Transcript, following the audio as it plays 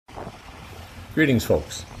Greetings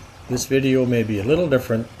folks. This video may be a little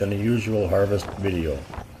different than a usual harvest video.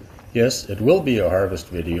 Yes, it will be a harvest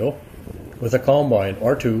video with a combine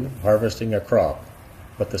or two harvesting a crop,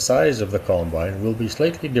 but the size of the combine will be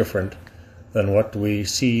slightly different than what we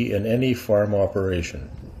see in any farm operation.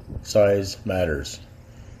 Size matters.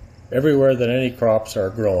 Everywhere that any crops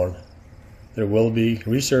are grown, there will be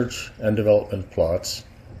research and development plots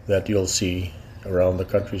that you'll see around the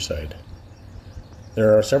countryside.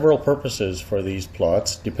 There are several purposes for these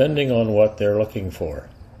plots depending on what they're looking for.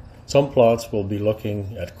 Some plots will be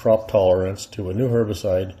looking at crop tolerance to a new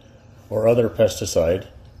herbicide or other pesticide,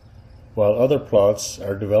 while other plots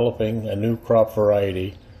are developing a new crop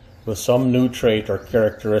variety with some new trait or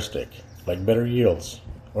characteristic, like better yields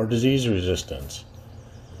or disease resistance.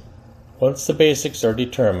 Once the basics are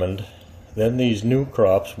determined, then these new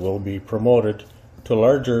crops will be promoted to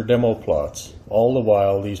larger demo plots. All the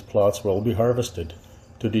while these plots will be harvested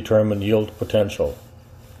to determine yield potential.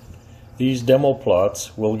 These demo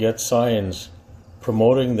plots will get signs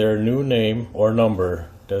promoting their new name or number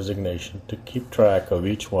designation to keep track of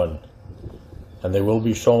each one, and they will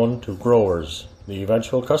be shown to growers, the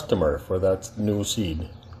eventual customer for that new seed.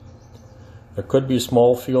 There could be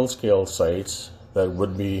small field scale sites that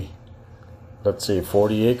would be, let's say,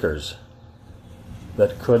 40 acres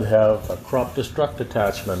that could have a crop destruct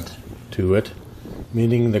attachment to it,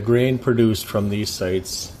 meaning the grain produced from these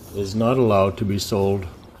sites is not allowed to be sold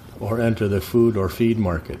or enter the food or feed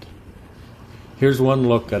market. Here's one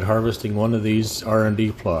look at harvesting one of these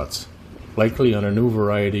R&D plots, likely on a new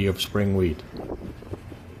variety of spring wheat.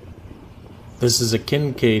 This is a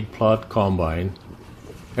KINCAID plot combine.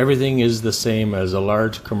 Everything is the same as a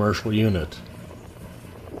large commercial unit,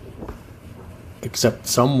 except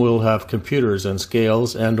some will have computers and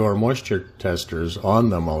scales and or moisture testers on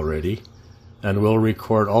them already, and will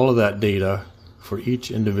record all of that data for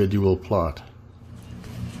each individual plot.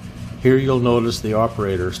 Here you'll notice the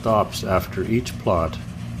operator stops after each plot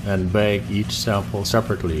and bag each sample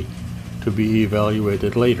separately to be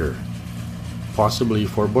evaluated later, possibly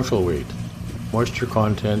for bushel weight, moisture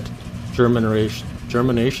content,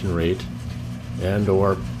 germination rate, and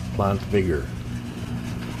or plant vigor.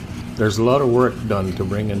 There's a lot of work done to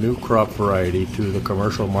bring a new crop variety to the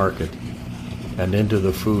commercial market and into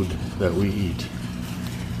the food that we eat.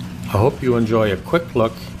 I hope you enjoy a quick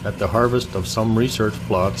look at the harvest of some research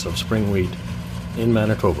plots of spring wheat in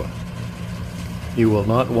Manitoba. You will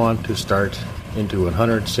not want to start into a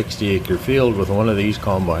 160-acre field with one of these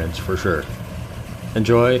combines for sure.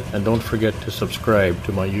 Enjoy, and don't forget to subscribe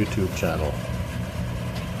to my YouTube channel.